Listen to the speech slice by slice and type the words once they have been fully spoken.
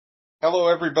Hello,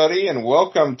 everybody, and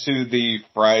welcome to the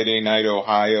Friday Night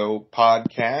Ohio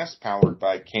podcast powered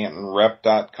by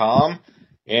CantonRep.com.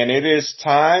 And it is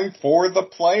time for the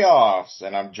playoffs.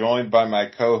 And I'm joined by my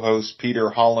co-host,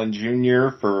 Peter Holland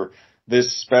Jr., for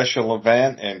this special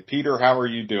event. And Peter, how are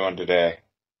you doing today?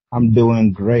 I'm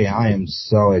doing great. I am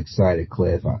so excited,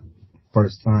 Cliff.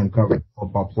 First time covering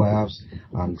football playoffs.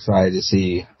 I'm excited to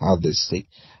see how the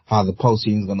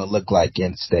postseason is going to look like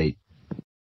in state.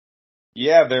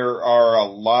 Yeah, there are a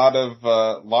lot of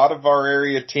our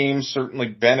area teams certainly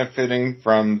benefiting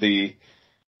from the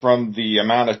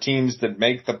amount of teams that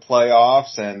make the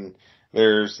playoffs, and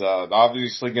there's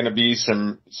obviously going to be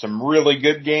some really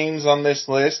good games on this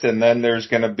list, and then there's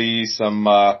going to be some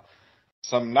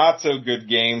not so good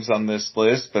games on this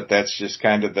list, but that's just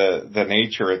kind of the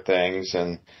nature of things.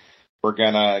 And we're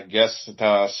gonna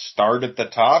start at the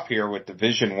top here with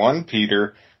Division One,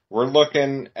 Peter. We're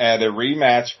looking at a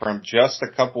rematch from just a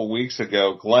couple weeks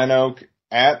ago. Glen Oak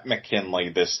at McKinley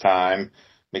this time.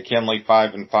 McKinley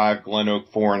 5-5, Glen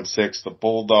Oak 4-6. The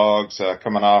Bulldogs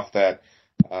coming off that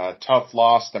tough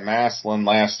loss to Massillon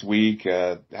last week.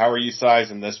 How are you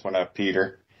sizing this one up,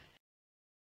 Peter?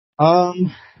 I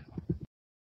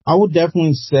would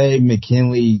definitely say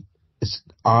McKinley is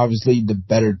obviously the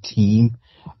better team.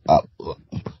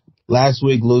 Last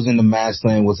week losing to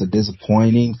Massillon was a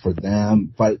disappointing for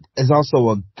them, but it's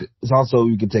also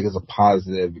you can take as a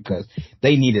positive because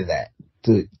they needed that.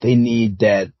 They need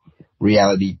that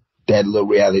little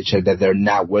reality check that they're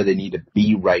not where they need to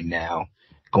be right now,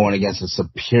 going against a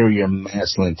superior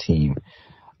Massillon team.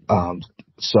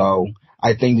 So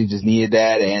I think they just needed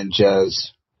that and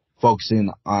just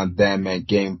focusing on them and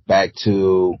getting back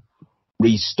to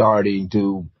restarting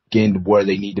to getting where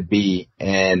they need to be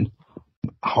and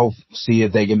see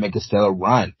if they can make a stellar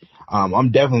run.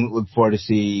 I'm definitely looking forward to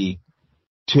see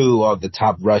two of the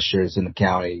top rushers in the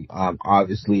county.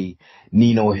 Obviously,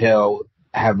 Nino Hill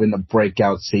having a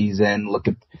breakout season.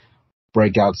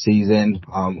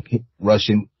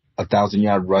 Rushing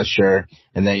 1,000-yard rusher,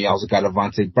 and then you also got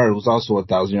Avante Bird, who's also a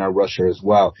 1,000-yard rusher as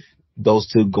well. Those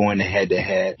two going head to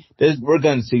head. We're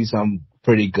going to see some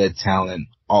pretty good talent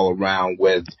all around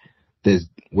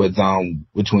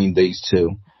between these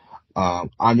two. I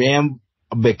am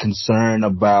a bit concerned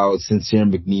about Sincere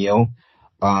McNeil.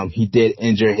 He did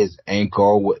injure his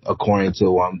ankle, according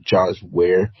to Josh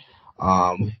Ware.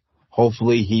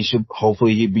 Hopefully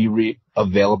he'd be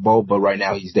available, but right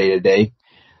now he's day to day.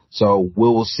 So we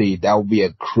will see. That will be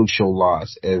a crucial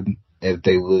loss if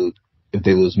they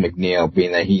lose McNeil,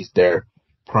 being that he's their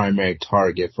primary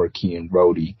target for Kean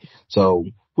Rhodey. So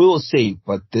we will see,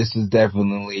 but this is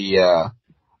definitely a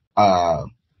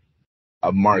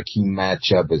marquee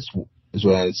matchup as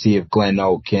well, to see if Glen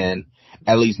Oak can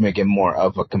at least make it more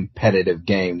of a competitive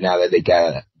game now that they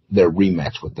got their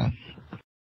rematch with them.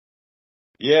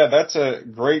 Yeah, that's a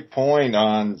great point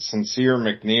on Sincere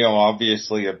McNeil,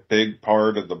 obviously a big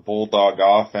part of the Bulldog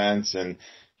offense. And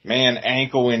man,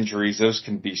 ankle injuries, those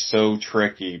can be so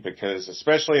tricky because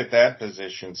especially at that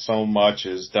position, so much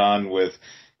is done with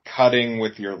cutting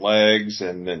with your legs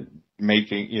and then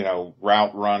making,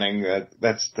 route running.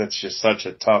 That's just such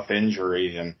a tough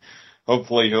injury. And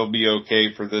hopefully he'll be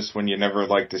okay for this one. You never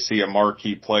like to see a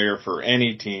marquee player for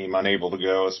any team unable to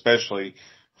go, especially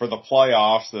for the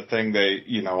playoffs, the thing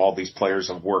all these players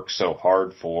have worked so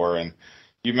hard for. And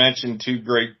you mentioned two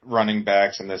great running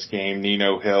backs in this game.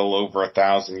 Nino Hill over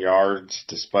 1,000 yards,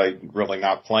 despite really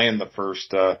not playing the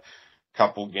first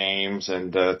couple games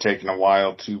and taking a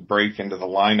while to break into the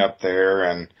lineup there.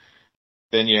 And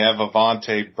then you have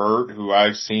Avante Burt, who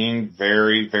I've seen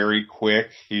very, very quick.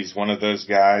 He's one of those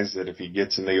guys that if he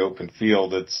gets in the open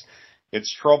field, it's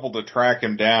trouble to track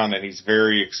him down, and he's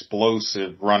very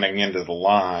explosive running into the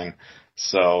line.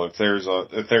 So if there's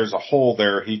a hole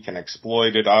there, he can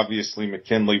exploit it. Obviously,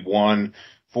 McKinley won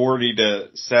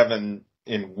 40-7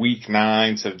 in week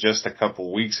 9, so just a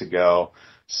couple weeks ago.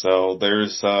 So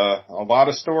there's a lot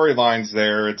of storylines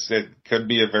there. It could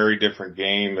be a very different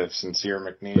game if Sincere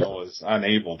McNeil is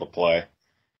unable to play.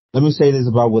 Let me say this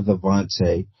with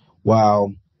Avante.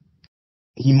 While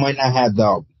he might not have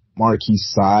the marquee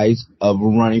size of a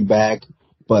running back,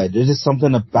 but there's just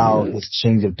something about his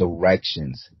change of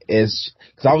directions. Because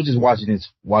I was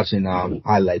just watching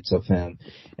highlights of him,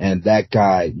 and that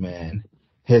guy, man,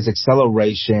 his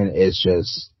acceleration is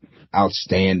just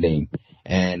outstanding.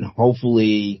 And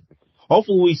hopefully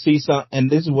we see some. And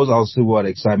this was also what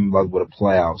excites me about the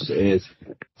playoffs is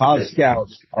college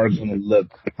scouts are going to look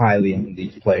highly on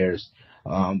these players.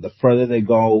 The further they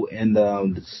go in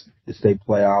the state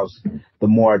playoffs, the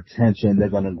more attention they're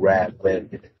going to grab with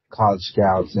college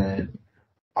scouts. And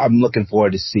I'm looking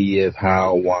forward to see if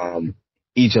how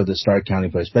each of the Stark County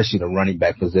players, especially the running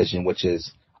back position, which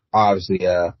is obviously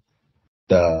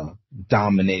the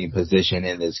dominating position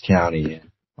in this county.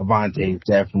 And Avante is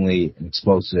definitely an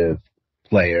explosive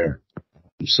player.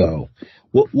 So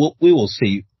we will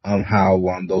see how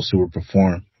those two will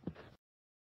perform.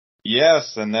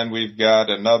 Yes, and then we've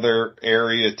got another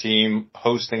area team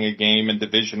hosting a game in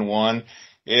Division One.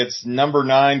 It's number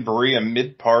 9 Berea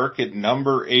Mid Park at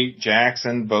number 8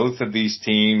 Jackson. Both of these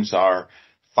teams are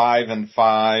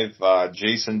 5-5.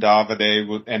 Jason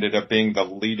Davide ended up being the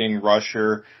leading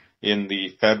rusher in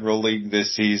the Federal League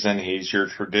this season. He's your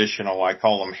traditional, I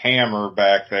call him hammer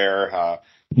back there.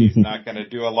 He's not going to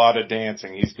do a lot of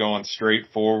dancing. He's going straight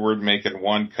forward, making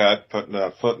one cut, putting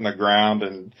a foot in the ground,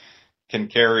 and can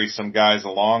carry some guys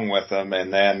along with him.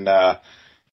 And then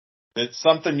it's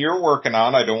something you're working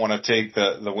on. I don't want to take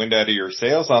the wind out of your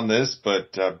sails on this,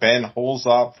 but Ben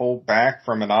Holzapfel back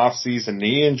from an off-season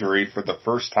knee injury for the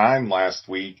first time last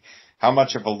week. How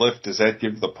much of a lift does that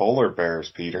give the Polar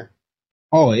Bears, Peter?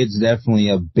 Oh, it's definitely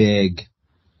a big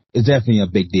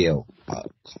deal.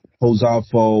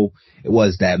 Holzapfel, it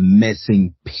was that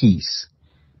missing piece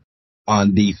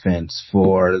on defense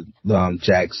for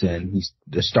Jackson. He's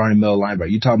the starting middle linebacker.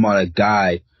 You're talking about a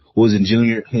guy who was in his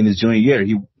junior year.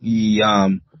 He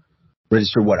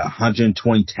registered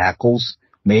 120 tackles,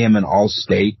 made him an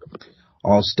all-state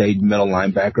middle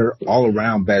linebacker, all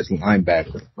around best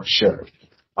linebacker for sure.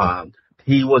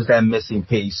 He was that missing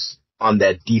piece on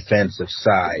that defensive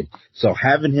side. So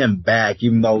having him back,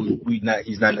 even though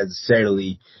he's not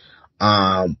necessarily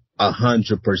 100%,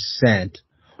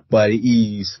 but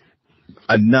he's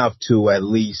enough to at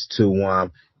least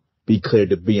to be clear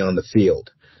to be on the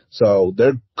field. So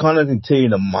they're going to continue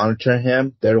to monitor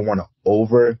him. They don't want to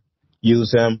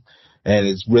overuse him, and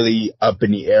it's really up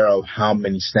in the air of how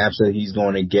many snaps that he's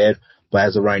going to get. But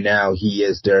as of right now, he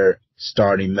is their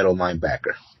starting middle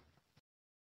linebacker.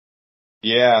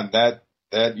 Yeah,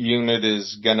 that unit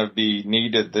is going to be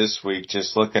needed this week.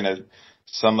 Just looking at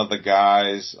some of the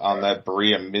guys on that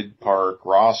Berea Mid-Park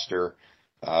roster.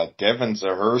 Devin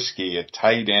Zahersky, a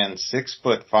tight end,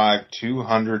 6'5",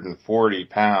 240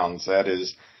 pounds. That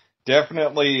is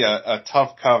definitely a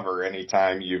tough cover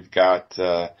anytime you've got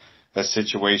a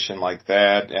situation like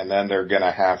that. And then they're going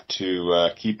to have to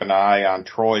keep an eye on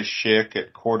Troy Schick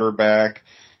at quarterback.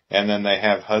 And then they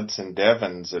have Hudson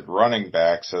Devins at running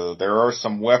back. So there are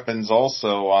some weapons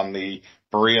also on the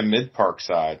Berea Mid-Park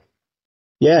side.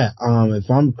 Yeah, if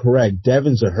I'm correct,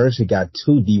 Devin Zahersky got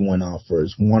 2 D1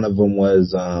 offers. One of them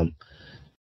was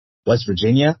West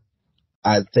Virginia.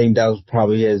 I think that was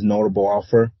probably his notable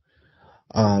offer.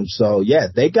 So yeah,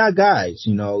 they got guys.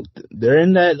 You know, they're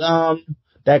in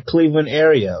that Cleveland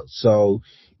area, so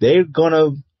they're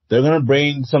gonna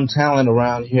bring some talent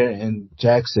around here in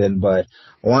Jackson. But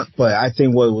I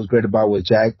think what was great about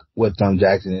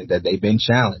Jackson is that they've been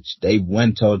challenged. They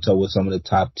went toe to toe with some of the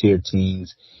top tier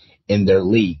teams in their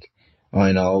league.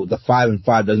 You know, the 5-5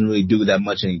 doesn't really do that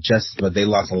much any justice, but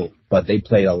they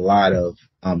played a lot of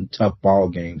tough ball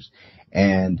games.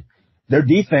 And their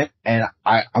defense, and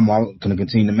I'm going to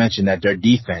continue to mention that their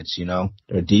defense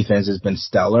has been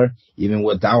stellar, even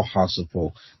without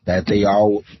Hossiful, that they're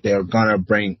always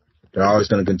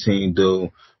going to continue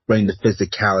to bring the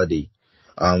physicality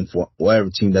for whatever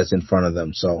team that's in front of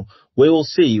them. So we will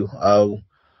see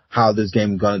how this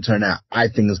game is going to turn out. I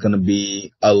think it's going to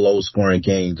be a low-scoring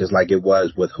game, just like it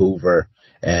was with Hoover.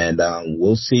 And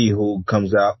we'll see who come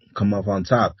up on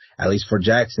top. At least for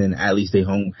Jackson, at least they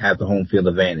have the home field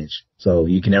advantage. So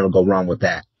you can never go wrong with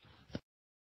that.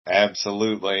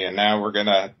 Absolutely. And now we're going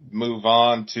to move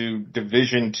on to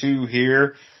Division II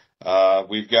here.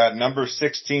 We've got number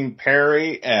 16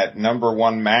 Perry at number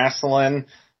 1 Massillon.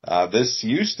 This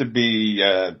used to be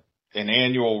an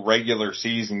annual regular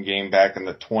season game back in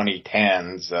the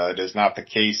 2010s. It is not the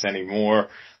case anymore.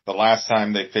 The last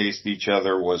time they faced each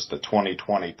other was the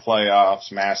 2020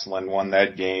 playoffs. Massillon won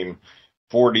that game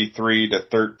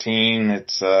 43-13.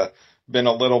 It's been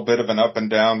a little bit of an up and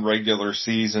down regular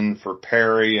season for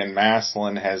Perry, and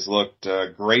Massillon has looked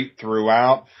great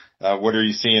throughout. What are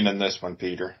you seeing in this one,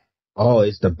 Peter? Oh,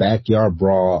 it's the backyard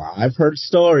brawl. I've heard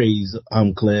stories,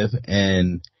 Cliff,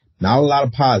 and not a lot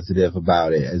of positive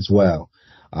about it as well.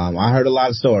 I heard a lot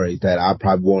of stories that I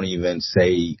probably won't even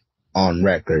say on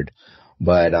record,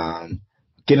 but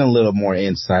getting a little more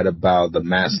insight about the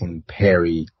Massillon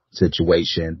Perry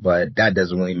situation, but that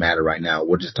doesn't really matter right now.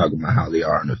 We're just talking about how they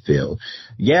are on the field.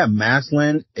 Yeah,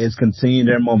 Massillon is continuing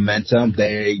their momentum.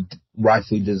 They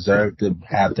rightfully deserve to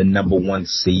have the number 1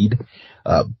 seed.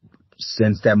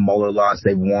 Since that Moeller loss,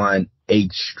 they've won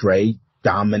 8 straight,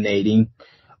 dominating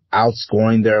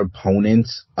outscoring their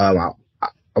opponents. I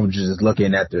was just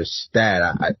looking at their stat.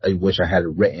 I wish I had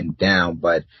it written down,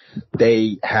 but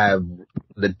they have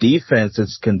the defense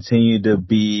has continued to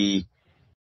be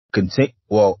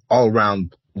the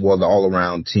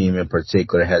all-around team in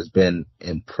particular has been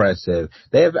impressive.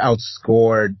 They have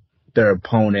outscored their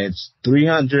opponents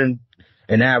 300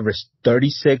 an average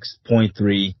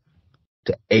 36.3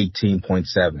 to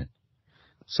 18.7.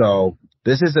 So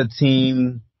this is a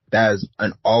team that is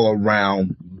an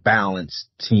all-around balanced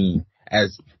team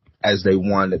as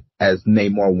Namor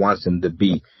wants them to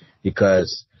be,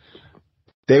 because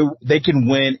they can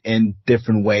win in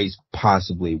different ways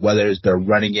possibly, whether it's their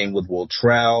running game with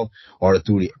Wiltrell or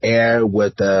through the air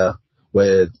with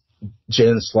Jalen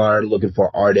Slaughter looking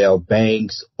for Ardell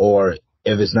Banks, or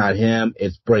if it's not him,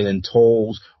 it's Braylon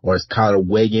Tolles or it's Kyler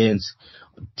Wiggins.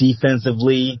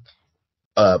 Defensively,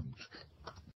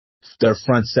 their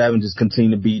front seven just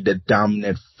continue to be the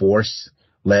dominant force,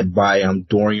 led by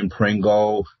Dorian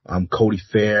Pringle, Cody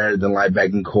Fair, the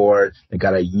linebacking core. They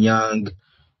got a young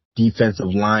defensive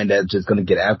line that's just going to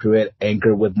get after it,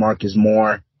 anchored with Marcus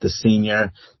Moore, the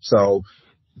senior. So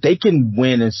they can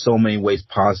win in so many ways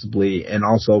possibly, and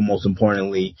also most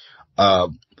importantly,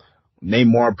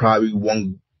 Namor probably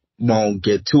won't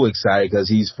get too excited because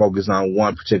he's focused on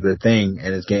one particular thing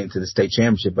and is getting to the state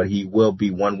championship, but he will be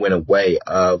one win away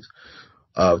of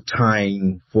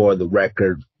tying for the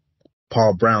record,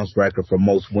 Paul Brown's record for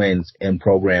most wins in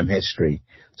program history.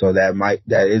 So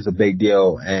that is a big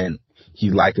deal, and he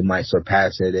likely might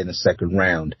surpass it in the second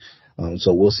round.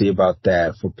 So we'll see about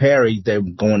that. For Perry, they're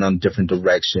going on different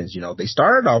directions. They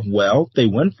started off well. They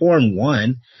went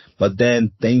 4-1, but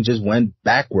then things just went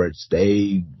backwards.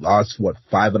 They lost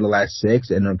 5 of the last 6,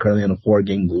 and they're currently on a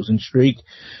 4-game losing streak.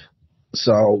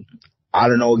 So I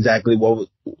don't know exactly what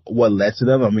led to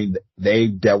them. I mean, they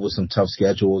dealt with some tough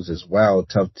schedules as well,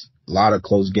 a lot of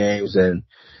close games,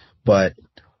 but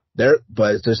there's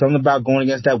something about going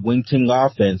against that wing team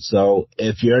offense. So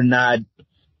if you're not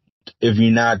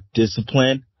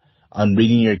disciplined on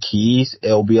reading your keys,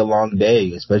 it'll be a long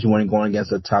day, especially when you're going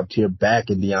against a top tier back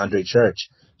in DeAndre Church.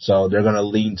 So they're going to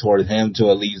lean toward him to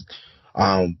at least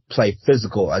play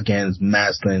physical against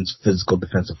Masslin's physical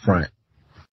defensive front.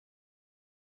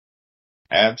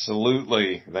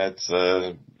 Absolutely. That's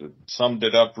summed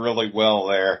it up really well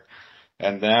there.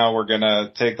 And now we're going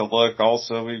to take a look.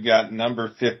 Also, we've got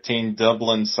number 15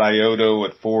 Dublin Scioto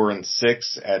at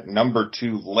 4-6, at number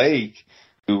 2 Lake,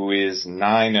 who is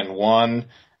 9-1.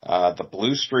 The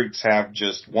Blue Streaks have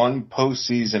just one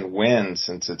postseason win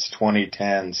since its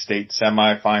 2010 state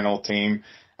semifinal team.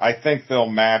 I think they'll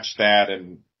match that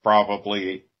and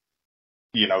probably,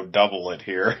 double it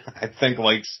here. I think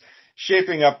Lake's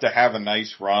shaping up to have a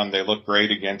nice run. They looked great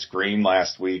against Green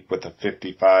last week with a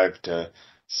 55-7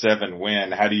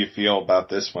 win. How do you feel about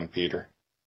this one, Peter?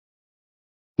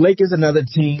 Lake is another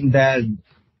team that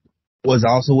was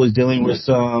dealing with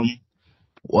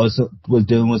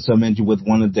some injury with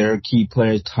one of their key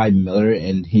players, Ty Miller,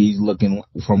 and he's looking,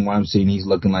 from what I'm seeing, he's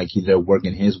looking like they're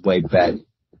working his way back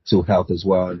to health as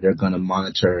well. And they're going to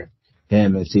monitor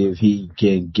him and see if he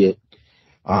can get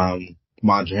him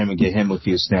a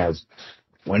few snaps.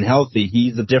 When healthy,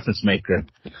 he's a difference maker.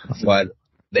 But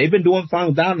they've been doing fine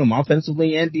without him,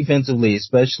 offensively and defensively,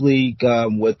 especially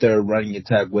with their running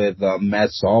attack with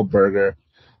Matt Sahlberger,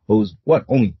 who's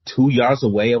only 2 yards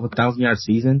away of a 1,000-yard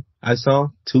season. I saw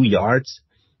 2 yards.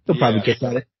 He'll probably get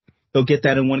that. He'll get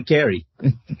that in one carry.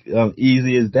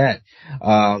 Easy as that.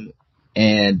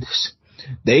 And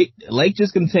Lake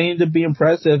just continue to be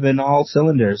impressive in all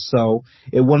cylinders. So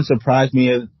it wouldn't surprise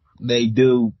me if they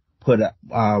do put out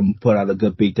a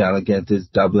good beatdown against this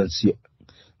Dublin.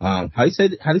 How do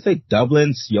you say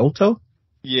Dublin Scioto?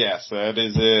 Yes, that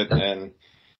is it. And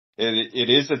it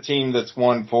is a team that's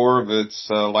won 4 of its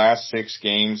last 6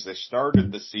 games. They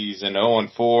started the season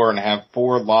 0-4 and have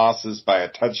 4 losses by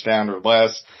a touchdown or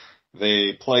less.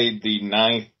 They played the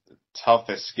 9th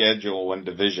toughest schedule in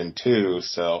Division II,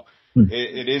 so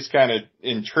it is kind of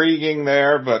intriguing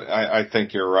there, but I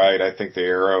think you're right. I think the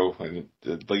arrow,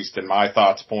 at least in my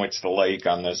thoughts, points to Lake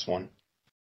on this one.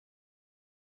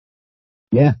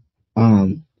 Yeah.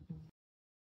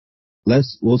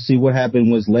 We'll see what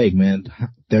happened with Lake, man.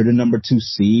 They're the number 2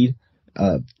 seed.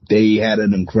 They had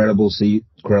an incredible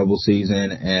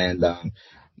season, and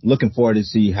looking forward to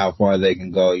see how far they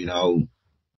can go.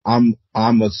 I'm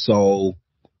a sole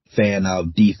fan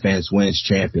of defense wins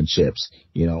championships.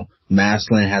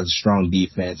 Massillon has a strong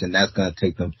defense, and that's going to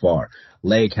take them far.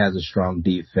 Lake has a strong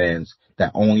defense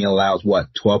that only allows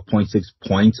 12.6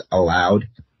 points allowed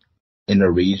in the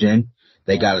region.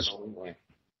 They got a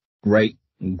great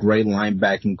great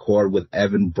linebacking core with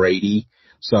Evan Brady.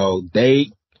 So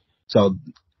so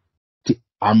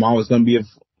I'm always going to be a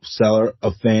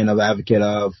fan of advocate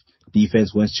of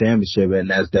defense wins championship, and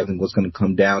that's definitely what's going to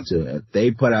come down to. If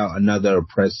they put out another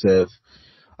impressive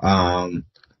bout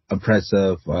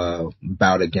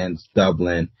against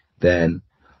Dublin, then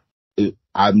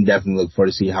I'm definitely looking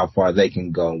forward to see how far they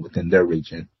can go within their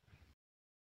region.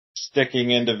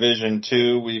 Sticking in Division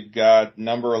Two, we've got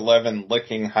number 11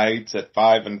 Licking Heights at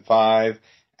 5-5,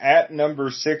 at number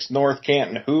 6 North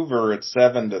Canton Hoover at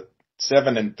 7-3.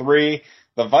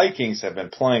 The Vikings have been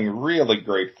playing really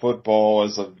great football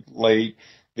as of late.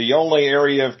 The only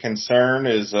area of concern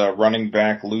is running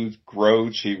back Luke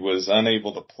Roach. He was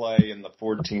unable to play in the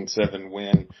 14-7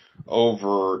 win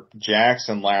over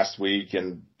Jackson last week.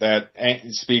 And that,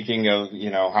 speaking of,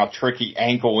 how tricky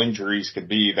ankle injuries could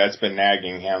be, that's been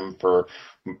nagging him for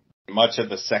much of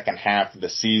the second half of the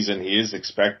season. He is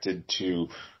expected to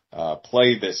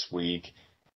play this week.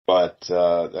 But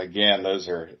again, those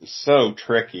are so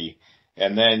tricky.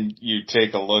 And then you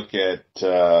take a look at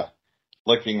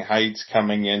Licking Heights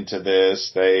coming into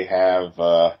this. They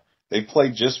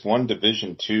played just one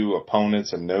Division II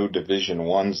opponents and no Division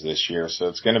I's this year, so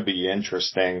it's going to be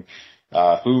interesting.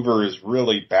 Hoover is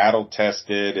really battle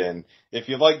tested, and if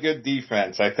you like good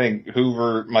defense, I think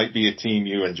Hoover might be a team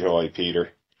you enjoy, Peter.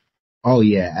 Oh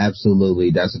yeah,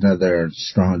 absolutely. That's another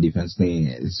strong defense team.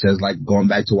 It's just like going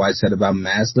back to what I said about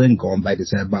Maslin, going back to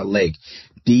what I said about Lake.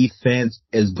 Defense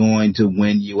is going to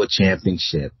win you a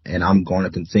championship, and I'm going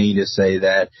to continue to say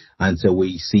that until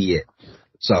we see it.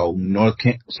 So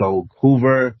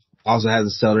Hoover also has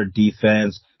a stellar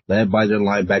defense led by their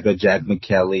linebacker Jack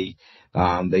McKelly.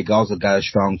 They also got a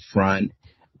strong front.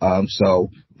 So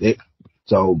it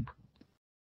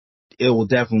will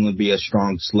definitely be a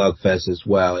strong slugfest as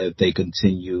well if they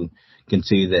continue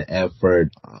the effort.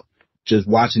 Just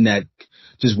watching that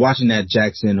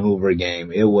Jackson Hoover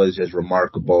game, it was just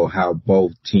remarkable how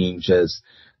both teams just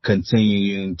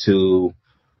continue to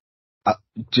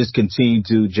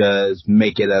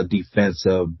make it a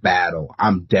defensive battle.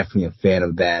 I'm definitely a fan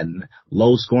of that.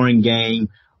 Low scoring game,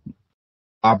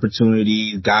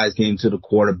 opportunities, guys getting to the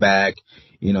quarterback,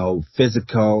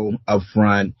 physical up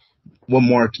front. What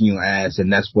more can you ask?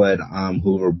 And that's what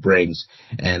Hoover brings.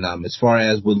 And as far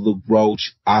as with Luke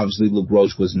Roach, obviously Luke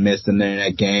Roach was missed in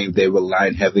that game. They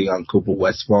relied heavily on Cooper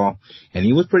Westfall, and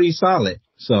he was pretty solid.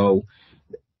 So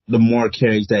the more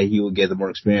carries that he will get, the more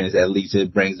experience. At least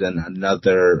it brings in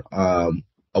another a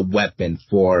weapon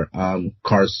for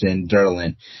Carson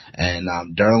Derlin. And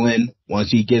Derlin,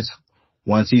 once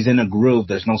he's in a groove,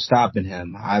 there's no stopping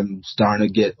him. I'm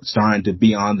starting to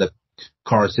be on the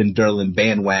Carson Derlin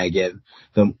bandwagon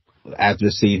after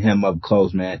seeing him up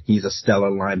close, man. He's a stellar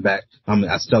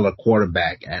a stellar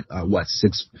quarterback at 6'2",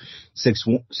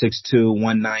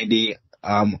 190.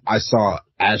 I saw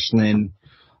Ashland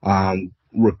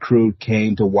recruit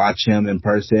came to watch him in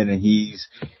person, and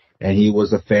he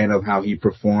was a fan of how he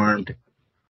performed.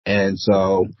 And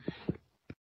so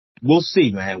we'll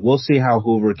see, man. We'll see how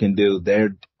Hoover can do.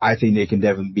 I think they can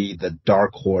definitely be the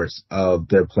dark horse of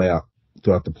their playoff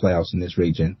throughout the playoffs in this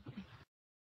region.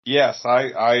 Yes,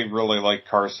 I really like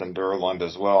Carson Derland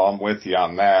as well. I'm with you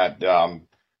on that.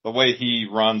 The way he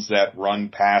runs that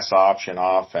run-pass option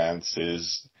offense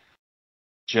is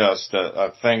just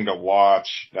a thing to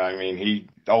watch. I mean, he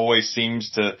always seems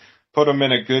to put them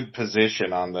in a good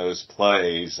position on those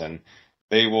plays, and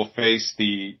they will face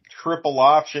the triple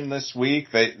option this week.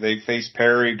 They face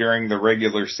Perry during the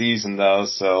regular season, though,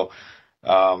 so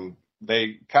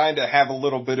they kind of have a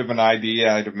little bit of an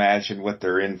idea, I'd imagine, what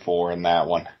they're in for in that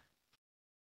one.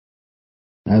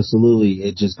 Absolutely.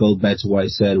 It just goes back to what I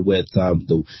said with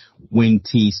the wing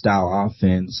T style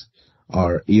offense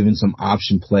or even some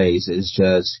option plays. It's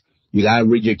just you got to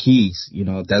read your keys.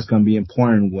 That's going to be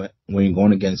important when you're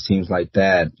going against teams like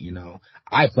that.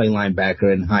 I play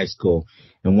linebacker in high school,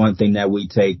 and one thing that we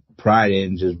take pride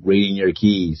in is just reading your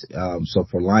keys. So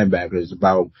for linebackers, it's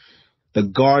about the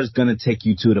guard's going to take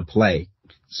you to the play.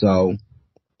 So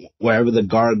wherever the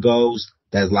guard goes,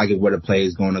 that's likely where the play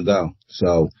is going to go.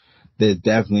 So you're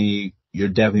definitely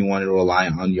wanting to rely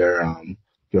on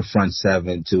your front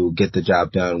seven to get the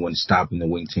job done when stopping the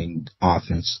wing team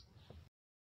offense.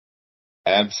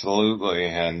 Absolutely.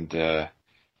 And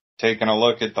taking a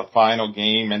look at the final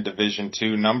game in Division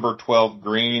II, number 12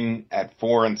 Green at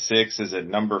 4-6 is at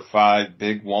number 5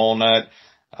 Big Walnut.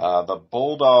 The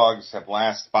Bulldogs have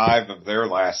lost 5 of their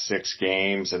last 6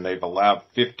 games, and they've allowed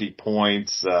 50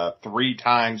 points 3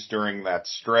 times during that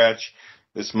stretch.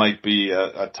 this might be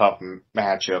a tough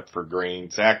matchup for Green.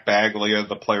 Zach Baglia,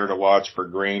 the player to watch for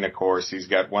Green, of course, he's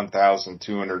got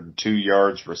 1,202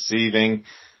 yards receiving.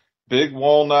 Big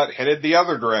Walnut headed the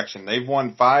other direction. They've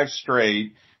won 5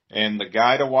 straight, and the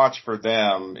guy to watch for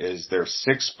them is their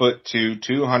 6'2",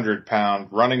 200-pound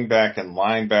running back and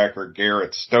linebacker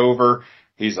Garrett Stover.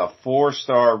 He's a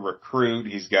 4-star recruit.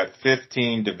 He's got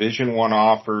 15 Division I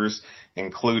offers,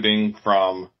 including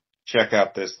from, check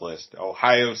out this list,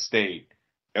 Ohio State,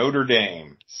 Notre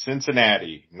Dame,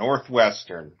 Cincinnati,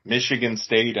 Northwestern, Michigan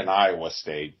State, and Iowa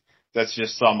State. That's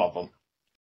just some of them.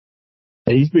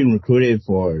 He's being recruited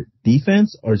for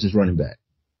defense or just running back?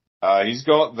 He's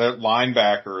going, the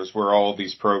linebacker is where all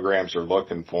these programs are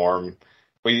looking for him.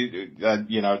 We,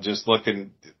 just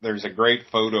looking, there's a great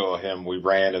photo of him we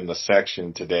ran in the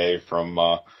section today from,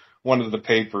 one of the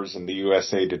papers in the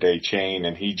USA Today chain,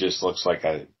 and he just looks like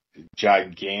a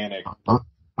gigantic.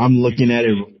 I'm looking at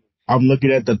it. I'm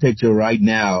looking at the picture right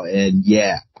now, and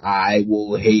yeah, I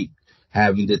will hate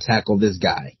having to tackle this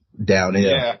guy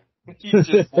downhill. Yeah, he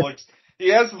just looks. He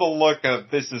has the look of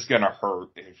this is going to hurt.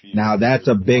 Now that's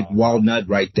a big walnut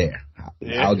right there.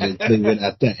 Yeah. I'll just leave it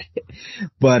at that.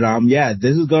 But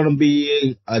this is going to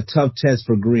be a tough test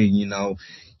for Green.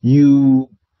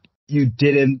 You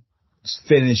didn't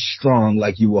finish strong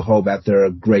like you would hope after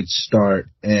a great start,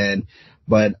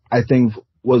 but I think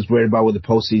what's great about with the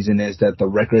postseason is that the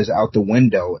record is out the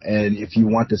window, and if you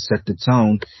want to set the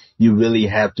tone, you really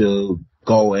have to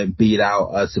go and beat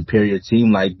out a superior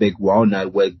team like Big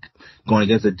Walnut with going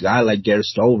against a guy like Garrett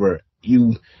Stover.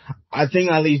 I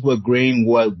think at least what Green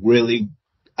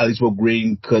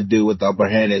could do with the upper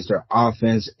hand is their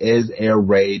offense is air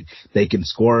raid. They can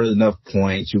score enough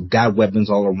points. You've got weapons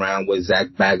all around with Zach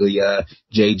Baglia,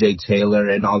 J.J. Taylor,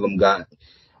 and all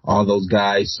those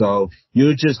guys. So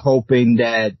you're just hoping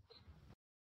that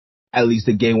at least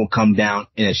the game will come down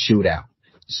in a shootout.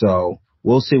 So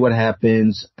we'll see what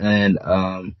happens. And,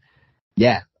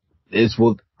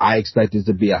 I expect this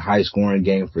to be a high scoring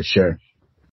game for sure.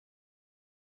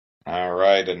 All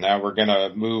right. And now we're going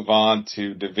to move on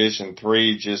to Division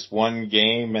III, just one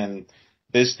game in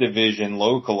this division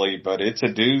locally, but it's a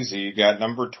doozy. You got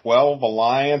number 12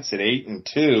 Alliance at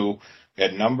 8-2.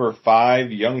 At number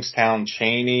 5, Youngstown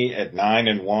Cheney at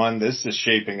 9-1. This is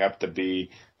shaping up to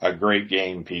be a great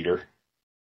game, Peter.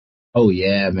 Oh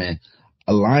yeah, man.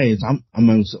 Alliance, I'm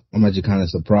actually kind of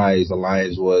surprised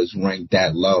Alliance was ranked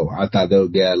that low. I thought they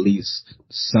would be at least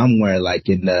somewhere like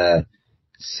in the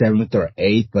 7th or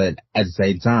 8th, but at the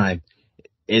same time,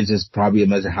 it's just probably a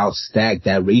measure how stacked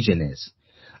that region is.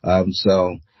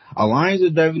 So Alliance is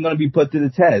definitely going to be put to the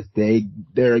test.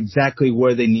 They're exactly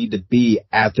where they need to be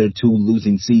after 2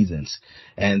 losing seasons.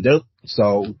 And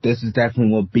so this is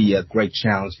definitely will be a great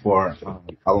challenge for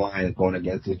Alliance going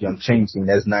against this young Cheney team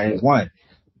that's 9-1.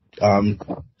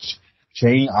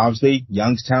 Cheney, obviously,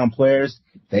 Youngstown players,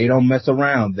 they don't mess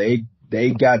around. They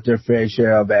got their fair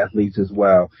share of athletes as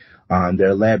well.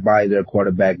 They're led by their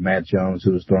quarterback, Matt Jones,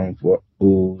 who's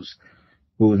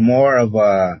more of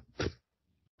a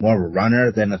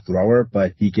runner than a thrower,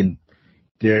 but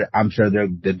I'm sure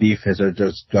the defense are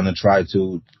just going to try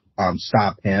to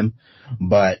stop him.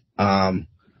 But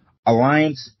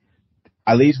Alliance,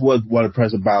 at least what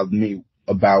impressed about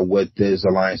with this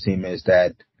Alliance team is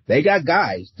that they got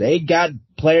guys. They got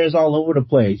players all over the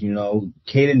place.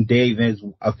 Caden Davis,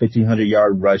 a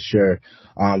 1,500-yard rusher.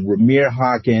 Ramir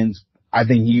Hawkins, I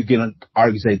think you can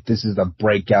argue say this is a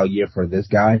breakout year for this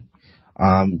guy.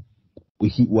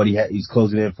 He's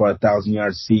closing in for a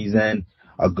 1,000-yard season,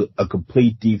 a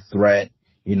complete deep threat.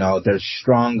 They're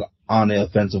strong on the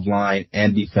offensive line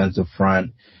and defensive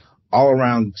front, all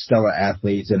around stellar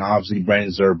athletes, and obviously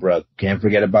Brandon Zerbrook. Can't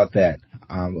forget about that.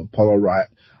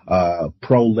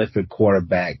 Prolific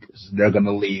quarterback. They're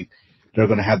going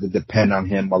to have to depend on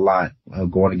him a lot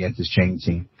going against this Cheney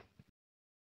team.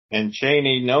 And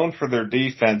Cheney, known for their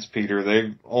defense, Peter,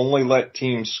 they've only let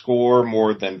teams score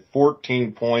more than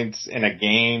 14 points in a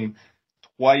game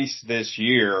twice this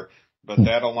year, but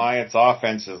that Alliance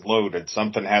offense is loaded.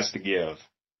 Something has to give.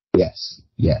 Yes.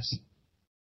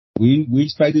 We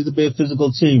expect it to be a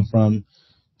physical team from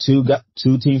two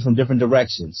teams from different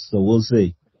directions, so we'll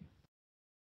see.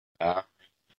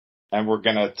 And we're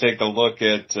going to take a look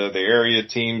at the area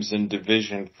teams in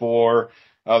Division 4.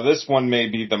 This one may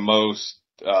be the most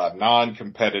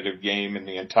non-competitive game in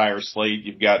the entire slate.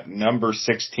 You've got number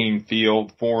 16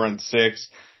 Field, 4-6,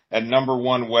 at number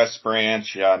 1 West Branch,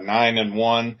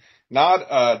 9-1. Not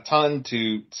a ton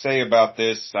to say about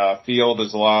this. Field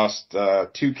has lost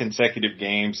 2 consecutive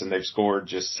games, and they've scored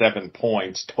just 7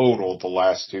 points total the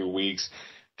last 2 weeks.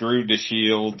 Drew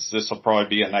DeShields, this will probably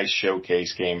be a nice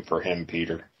showcase game for him,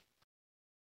 Peter.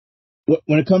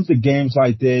 When it comes to games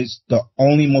like this, the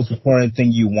only most important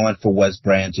thing you want for West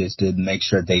Branch is to make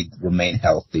sure they remain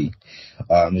healthy,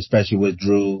 especially with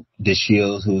Drew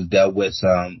DeShields, who's dealt with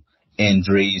some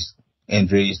injuries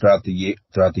throughout the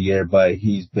year, but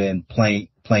he's been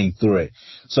playing through it.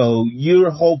 So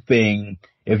you're hoping,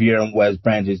 if you're in West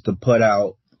Branch, is to put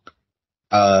out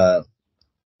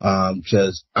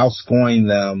just outscoring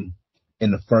them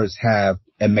in the first half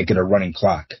and make it a running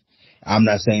clock. I'm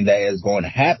not saying that is going to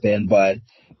happen, but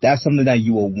that's something that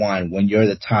you will want when you're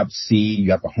the top seed.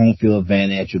 You have a home field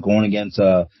advantage. You're going against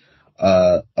a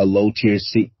low tier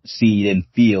seed in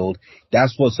field.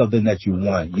 That's something that you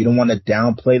want. You don't want to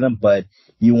downplay them, but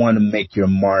you want to make your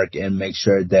mark and make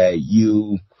sure that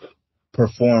you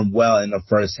perform well in the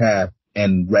first half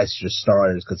and rest your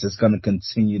starters, because it's going to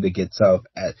continue to get tough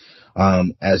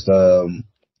as the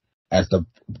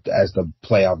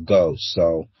playoff goes.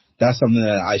 So that's something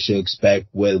that I should expect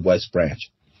with West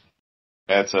Branch.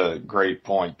 That's a great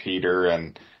point, Peter,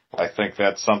 and I think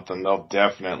that's something they'll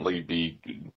definitely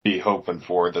be hoping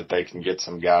for, that they can get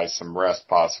some guys some rest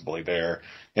possibly there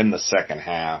in the second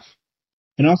half.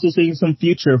 And also seeing some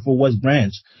future for West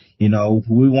Branch. You know,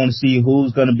 we want to see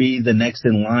who's going to be the next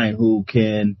in line who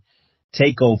can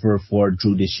take over for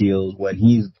Drew DeShields when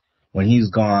he's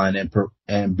gone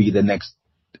and be the next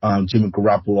Jimmy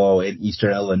Garoppolo in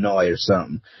Eastern Illinois or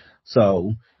something.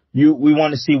 So we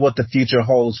want to see what the future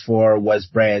holds for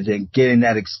West Branch, and getting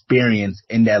that experience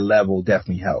in that level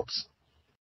definitely helps.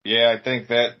 Yeah, I think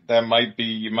that might be,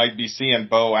 you might be seeing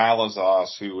Bo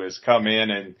Alazos, who has come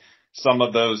in some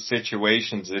of those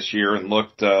situations this year and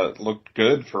looked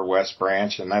good for West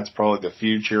Branch, and that's probably the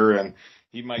future. And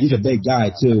he's a big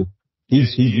guy too.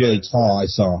 He's really tall. I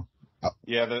saw.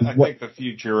 Yeah, I think the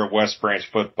future of West Branch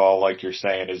football, like you're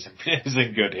saying, is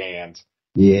in good hands.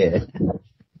 Yeah.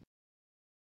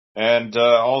 And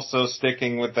also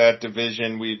sticking with that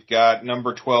division, we've got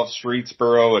number 12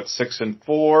 Streetsboro at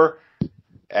 6-4.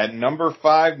 At number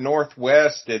 5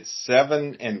 Northwest, it's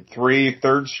 7-3,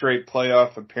 third straight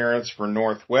playoff appearance for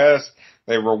Northwest.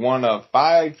 They were one of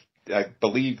 5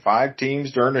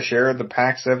 teams to earn a share of the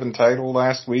Pac-7 title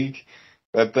last week.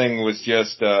 That thing was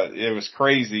just, it was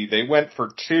crazy. They went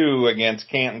for 2 against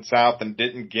Canton South and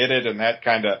didn't get it, and that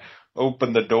kind of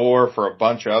opened the door for a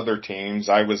bunch of other teams.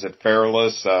 I was at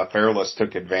Fairless. Fairless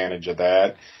took advantage of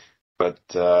that. But,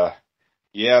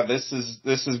 yeah, this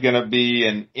is going to be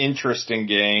an interesting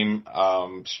game.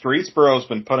 Streetsboro's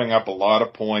been putting up a lot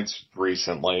of points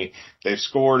recently. They've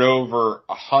scored over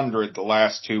 100 the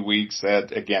last 2 weeks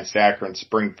against Akron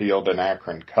Springfield and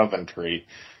Akron Coventry.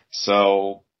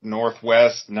 So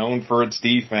Northwest, known for its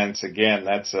defense, again,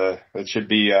 that should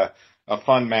be a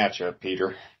fun matchup,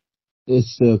 Peter. It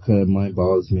still kind of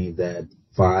mind-boggles me that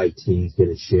 5 teams get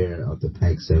a share of the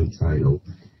Pac-7 title.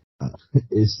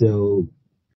 It's still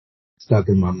stuck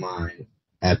in my mind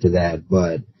after that,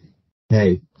 but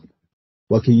hey,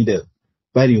 what can you do?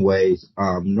 But anyways,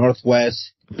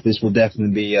 Northwest, this will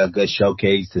definitely be a good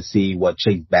showcase to see what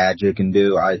Chase Badger can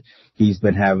do. He's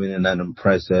been having an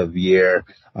impressive year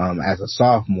as a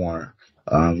sophomore,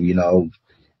 putting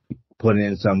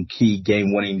in some key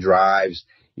game-winning drives.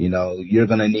 You know, you're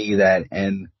going to need that,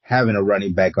 and having a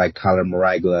running back like Kyler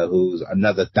Maraglia, who's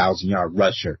another 1,000-yard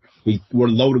rusher. We're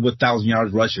loaded with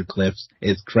 1,000-yard rusher clips.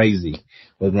 It's crazy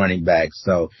with running backs.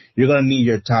 So you're going to need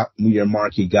your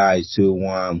marquee guys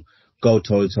to go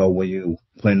toe-to-toe when you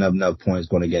putting up enough points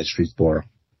going against Streetsboro.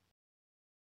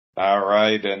 All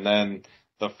right, and then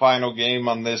the final game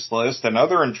on this list,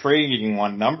 another intriguing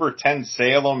one, number 10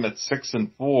 Salem at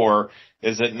 6-4.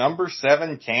 Is at number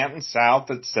 7 Canton South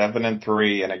at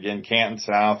 7-3. And again, Canton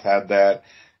South had that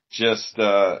just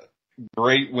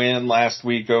great win last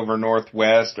week over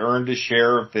Northwest, earned a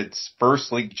share of its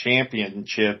first league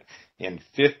championship in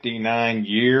 59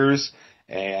 years.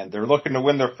 And they're looking to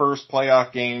win their first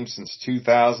playoff game since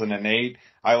 2008.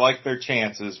 I like their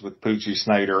chances with Poochie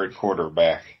Snyder at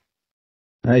quarterback.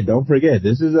 Hey, don't forget,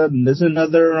 this is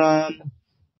another,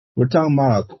 we're talking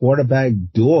about a quarterback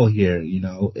duel here. You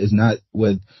know, it's not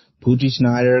with Poochie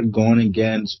Snyder going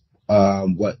against,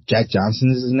 Jack Johnson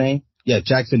is his name? Yeah,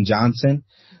 Jackson Johnson.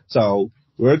 So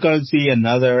we're going to see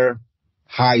another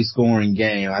high scoring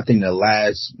game. I think the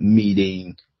last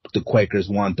meeting, the Quakers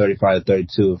won 35-32,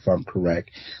 if I'm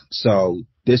correct. So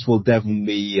this will definitely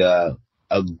be a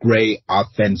great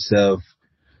offensive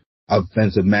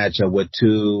matchup with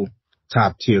 2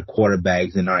 top tier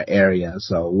quarterbacks in our area.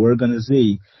 So we're going to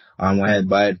see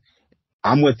but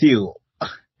I'm with you.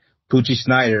 Poochie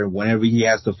Snyder, whenever he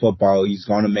has the football, he's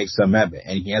going to make some happen.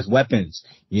 And he has weapons,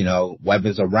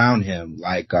 weapons around him,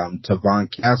 like, Tavon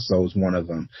Castle is one of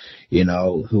them,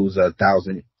 who's I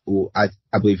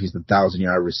believe he's the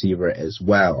 1,000-yard receiver as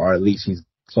well, or at least he's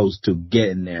close to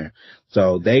getting there.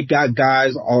 So they got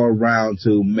guys all around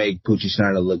to make Poochie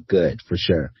Snyder look good for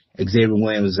sure. Xavier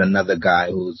Williams is another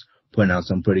guy who's putting out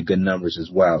some pretty good numbers as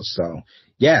well. So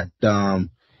yeah, so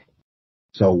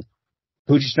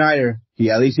Poochie Snyder,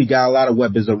 at least he got a lot of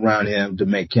weapons around him to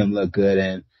make him look good,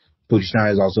 and Poochie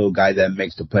Snyder is also a guy that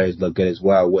makes the players look good as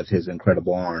well with his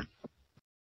incredible arm.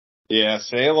 Yeah,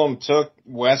 Salem took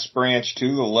West Branch to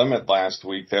the limit last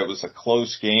week. That was a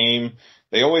close game.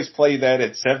 They always play that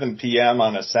at 7 p.m.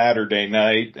 on a Saturday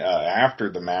night after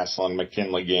the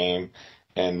Massillon-McKinley game,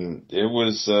 and it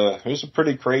was a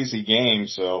pretty crazy game.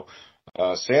 So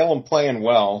Salem playing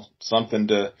well, something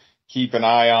to keep an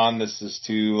eye on. This is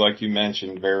two, like you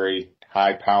mentioned, very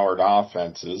high-powered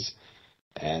offenses.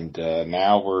 And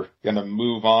now we're going to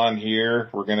move on here.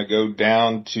 We're going to go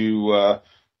down to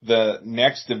the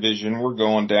next division. We're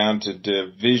going down to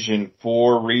Division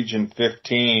 4, Region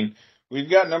 15. We've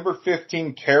got number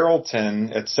 15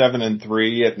 Carrollton at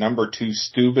 7-3, at number 2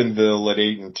 Steubenville at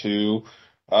 8-2.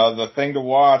 The thing to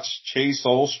watch, Chase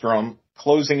Olstrom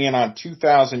closing in on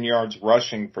 2,000 yards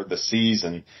rushing for the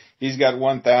season. He's got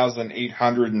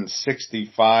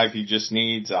 1,865. He just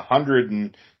needs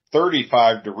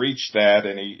 135 to reach that,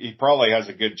 and he probably has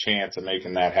a good chance of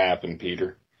making that happen,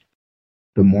 Peter.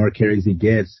 The more carries he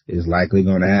gets is likely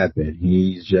going to happen.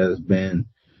 He's just been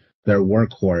their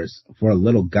workhorse for a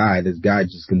little guy. This guy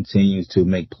just continues to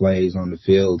make plays on the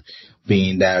field,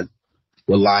 being that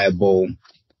reliable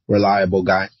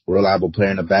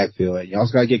player in the backfield. And you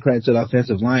also got to give credit to the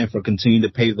offensive line for continuing to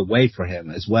pave the way for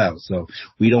him as well. So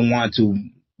we don't want to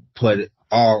put it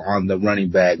all on the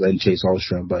running back, letting Chase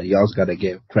Olstrom, but you also got to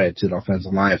give credit to the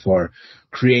offensive line for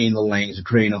creating the lanes,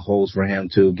 creating the holes for him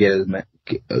to get him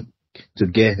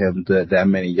to that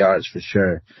many yards for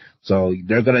sure. So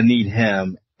they're going to need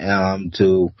him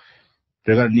to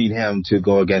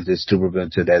go against this Steubenville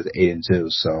to that's 8-2.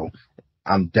 So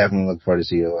I'm definitely looking forward to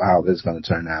see how this is going to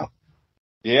turn out.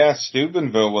 Yeah,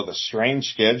 Steubenville with a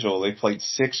strange schedule. They played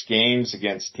 6 games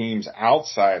against teams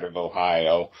outside of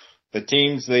Ohio. The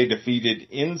teams they defeated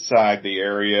inside the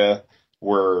area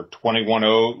were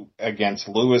 21-0 against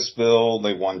Louisville.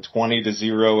 They won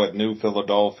 20-0 at New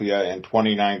Philadelphia and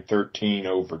 29-13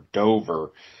 over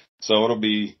Dover. So it'll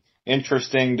be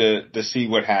interesting to see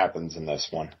what happens in this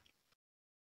one.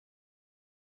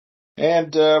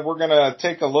 And we're going to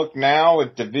take a look now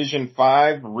at Division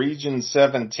 5, Region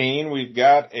 17. We've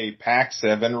got a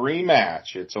Pac-7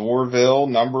 rematch. It's Orrville,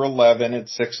 number 11 at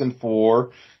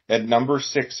 6-4, at number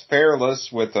 6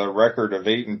 Fairless with a record of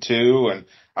 8-2. And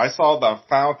I saw the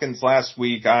Falcons last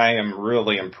week. I am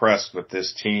really impressed with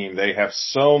this team. They have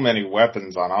so many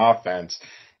weapons on offense.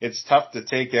 It's tough to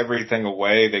take everything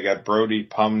away. They got Brody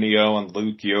Pumnio and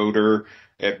Luke Yoder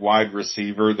at wide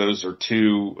receiver. Those are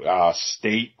 2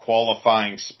 state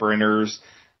qualifying sprinters.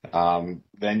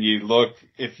 Then you look,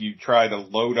 if you try to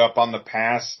load up on the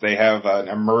pass, they have an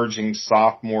emerging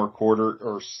sophomore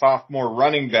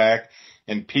running back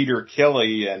in Peter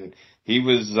Killey, and he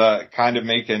was kind of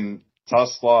making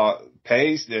Tuslaw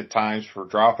pay at times for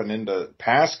dropping into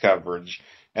pass coverage.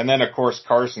 And then, of course,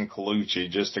 Carson Colucci,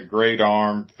 just a great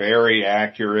arm, very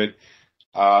accurate.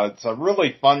 It's a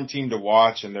really fun team to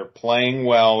watch, and they're playing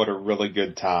well at a really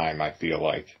good time, I feel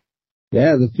like.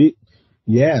 Yeah,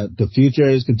 the future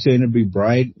is continuing to be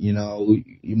bright.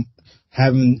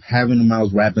 Having the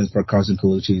Miles Rappins for Carson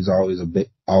Colucci is always a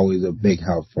big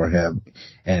help for him.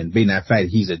 And being that fact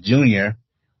he's a junior,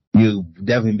 you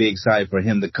definitely be excited for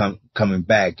him to coming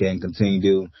back and continue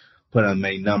to put on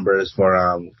many numbers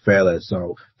for Fairless.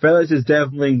 So Fairless is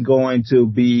definitely going to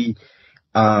be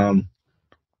a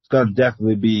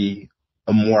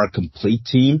more complete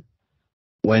team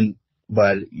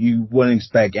but you wouldn't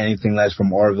expect anything less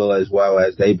from Orrville, as well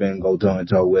as they've been go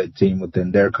toe-to-toe with team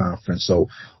within their conference. So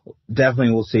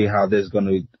definitely we'll see how this is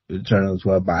going to turn out as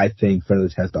well, but I think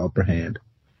Fairless has the upper hand.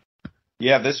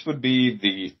 Yeah, this would be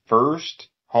the first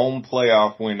home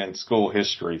playoff win in school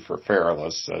history for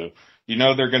Fairless. So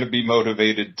they're going to be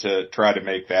motivated to try to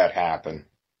make that happen.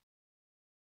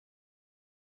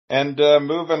 And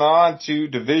moving on to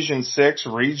Division 6,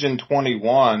 Region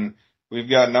 21, we've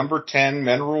got number 10,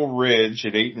 Mineral Ridge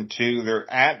at 8-2.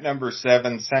 They're at number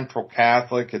 7, Central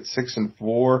Catholic at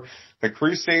 6-4. The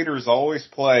Crusaders always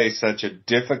play such a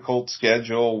difficult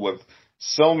schedule with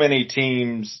so many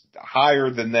teams higher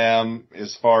than them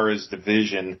as far as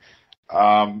division.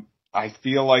 I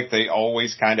feel like they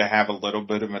always kind of have a little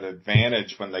bit of an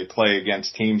advantage when they play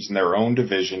against teams in their own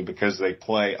division because they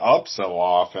play up so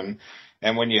often.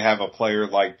 And when you have a player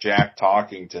like Jack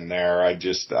Talkington there, I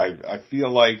feel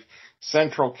like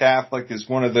Central Catholic is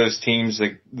one of those teams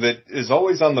that is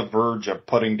always on the verge of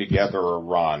putting together a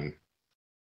run.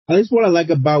 At least what I like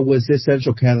about with this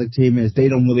Central Catholic team is they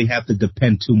don't really have to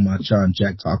depend too much on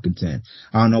Jack Talkington.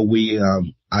 I don't know,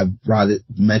 I've rather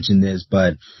mentioned this,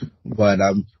 but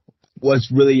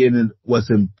what's really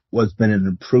what's been an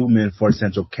improvement for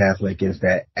Central Catholic is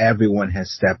that everyone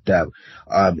has stepped up.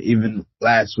 Even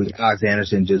last week, Alex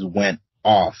Anderson just went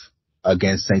off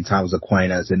against St. Thomas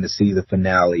Aquinas in the season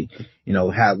finale. You know,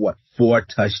 had 4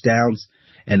 touchdowns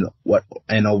and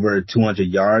over 200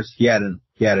 yards. He had an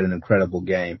incredible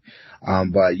game.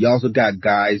 But you also got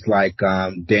guys like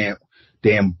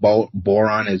Dan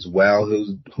Boron as well,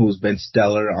 who's been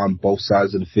stellar on both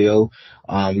sides of the field.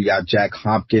 We got Jack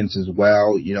Hopkins as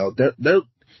well. You know,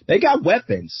 they got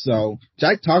weapons. So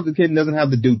Jack Talkington doesn't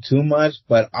have to do too much,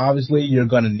 but obviously you're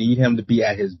going to need him to be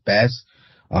at his best,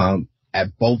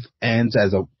 at both ends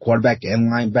as a quarterback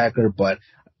and linebacker. But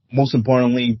most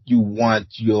importantly, you want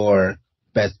your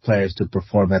best players to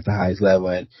perform at the highest level.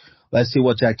 And let's see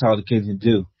what Jack Talkington can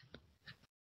do.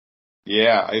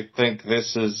 Yeah, I think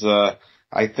this is, I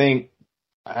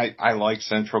like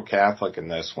Central Catholic in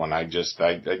this one. I just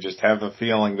have a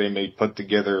feeling they may put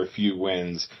together a few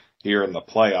wins here in the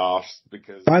playoffs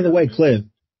because. By the way, Cliff,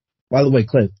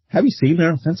 have you seen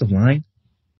their offensive line?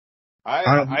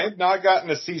 I have not gotten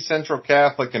to see Central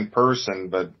Catholic in person,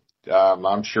 but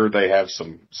I'm sure they have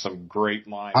some great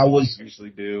lines. They usually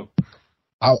do.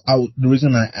 The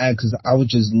reason I asked, because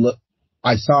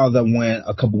I saw them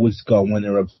a couple weeks ago when they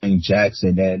were playing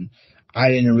Jackson, and I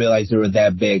didn't realize they were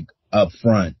that big up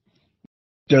front.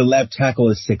 Their left tackle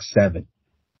is 6'7".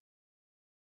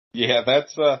 Yeah,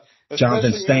 that's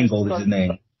Jonathan Stengel is his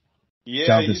name. Yeah,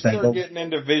 Jonathan you start Stengel. getting in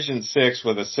Division 6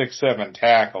 with a 6'7"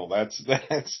 tackle. That's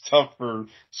tough for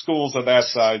schools of that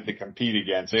size to compete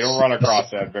against. They don't run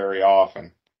across that very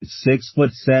often.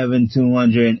 6'7",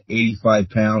 285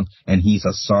 pounds, and he's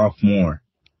a sophomore.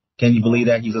 Can you believe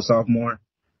that he's a sophomore?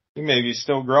 He may be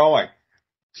still growing.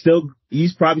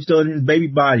 He's probably still in his baby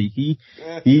body.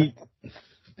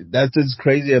 That's what's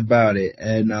crazy about it.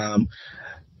 And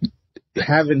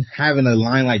having a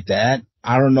line like that,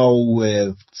 I don't know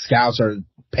if scouts are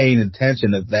paying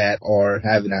attention to that or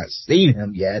have not seen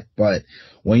him yet. But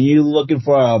when you're looking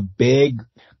for a big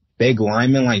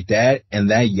lineman like that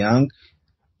and that young,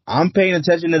 I'm paying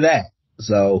attention to that.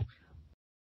 So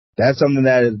that's something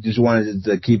that I just wanted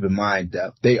to keep in mind.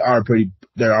 They are pretty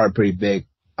big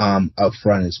up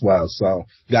front as well. So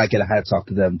you gotta get a hats off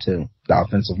to them too. The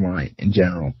offensive line in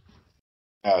general.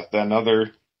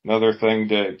 Another thing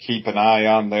to keep an eye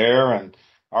on there. And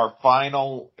our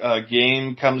final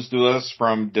game comes to us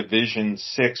from Division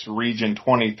 6, Region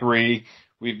 23.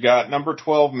 We've got number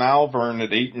 12 Malvern at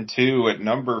 8-2, at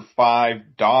number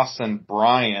 5 Dawson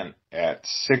Bryant at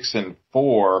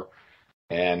 6-4,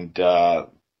 and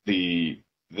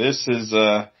this is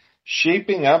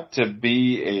shaping up to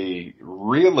be a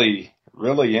really,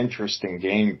 really interesting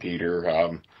game,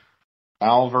 Peter.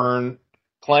 Malvern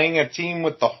playing a team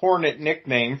with the Hornet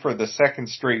nickname for the second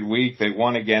straight week. They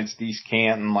won against East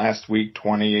Canton last week,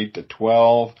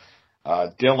 28-12.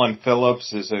 Dylan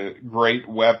Phillips is a great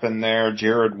weapon there.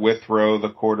 Jared Withrow,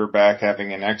 the quarterback,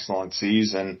 having an excellent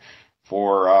season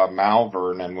for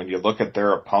Malvern. And when you look at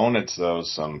their opponents, though,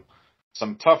 some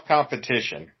tough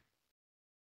competition.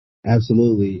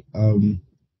 Absolutely.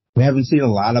 We haven't seen a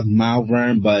lot of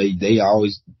Malvern, but they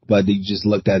just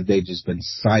looked at, they just been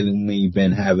silently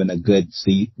been having a good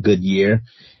year.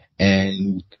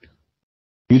 And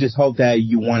you just hope that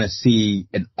you want to see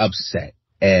an upset.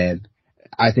 And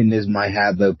I think this might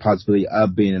have the possibility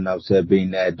of being an upset,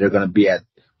 being that they're going to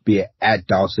be at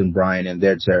Dawson Bryant in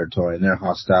their territory, in their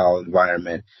hostile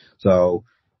environment. So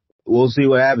we'll see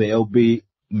what happens. It'll be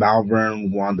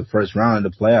Malvern won the first round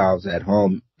of the playoffs at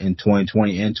home in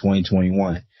 2020 and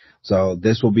 2021. So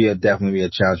this will definitely be a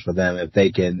challenge for them if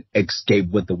they can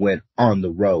escape with the win on the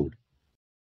road.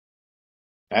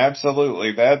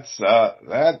 Absolutely. That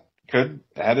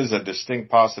is a distinct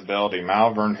possibility.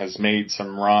 Malvern has made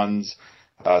some runs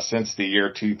since the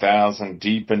year 2000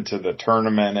 deep into the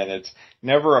tournament, and it's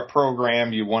never a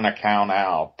program you want to count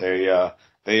out.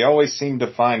 They always seem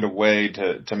to find a way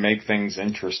to make things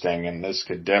interesting, and this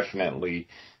could definitely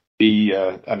be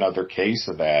another case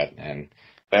of that. And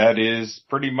that is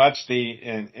pretty much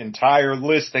the entire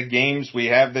list of games we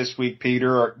have this week,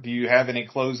 Peter. Do you have any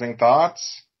closing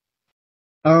thoughts?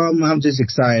 I'm just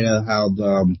excited how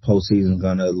the postseason is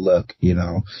going to look, you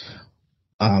know.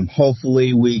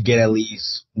 Hopefully we get at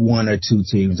least one or two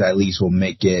teams at least will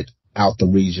make it out the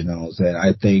regionals. And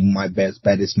I think my best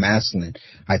bet is Massillon.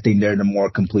 I think they're the more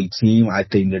complete team. I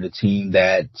think they're the team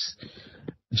that's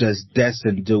just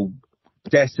destined to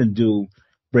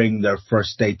bring their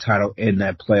first state title in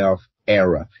that playoff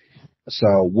era.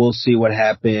 So we'll see what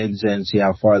happens and see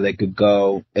how far they could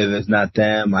go. If it's not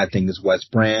them, I think it's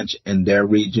West Branch in their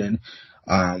region.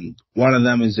 One of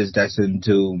them is just destined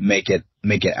to make it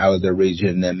out of their region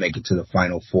and then make it to the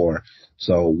Final Four.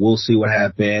 So we'll see what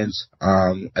happens.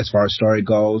 As far as story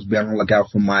goes, be on the lookout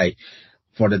for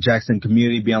the Jackson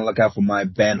community. Be on the lookout for my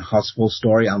Ben Husful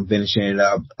story. I'm finishing it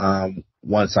up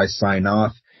once I sign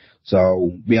off.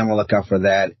 So be on the lookout for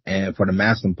that. And for the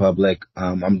Massillon public,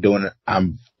 I'm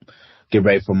getting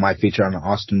ready for my feature on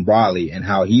Austin Brawley and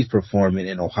how he's performing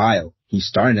in Ohio. He's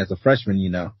starting as a freshman,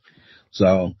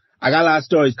 So I got a lot of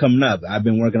stories coming up. I've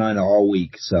been working on it all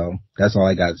week. So that's all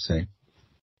I got to say.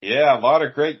 Yeah, a lot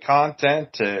of great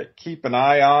content to keep an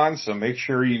eye on. So make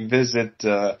sure you visit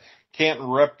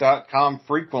CantonRep.com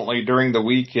frequently during the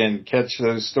week and catch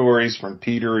those stories from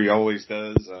Peter. He always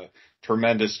does a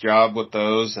tremendous job with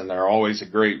those, and they're always a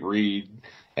great read.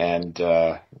 And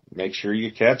make sure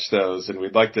you catch those. And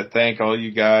we'd like to thank all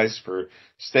you guys for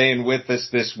staying with us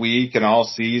this week and all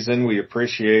season. We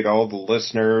appreciate all the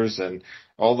listeners and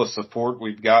all the support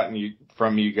we've gotten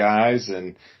from you guys,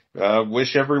 and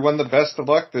wish everyone the best of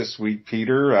luck this week,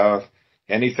 Peter.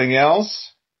 Anything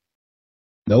else?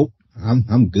 Nope.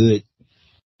 I'm good.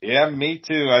 Yeah, me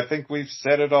too. I think we've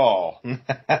said it all.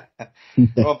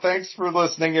 Well, thanks for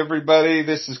listening, everybody.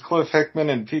 This is Cliff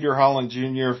Hickman and Peter Holland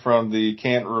Jr. from the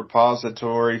Canton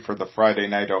Repository for the Friday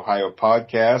Night Ohio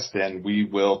podcast, and we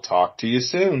will talk to you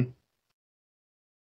soon.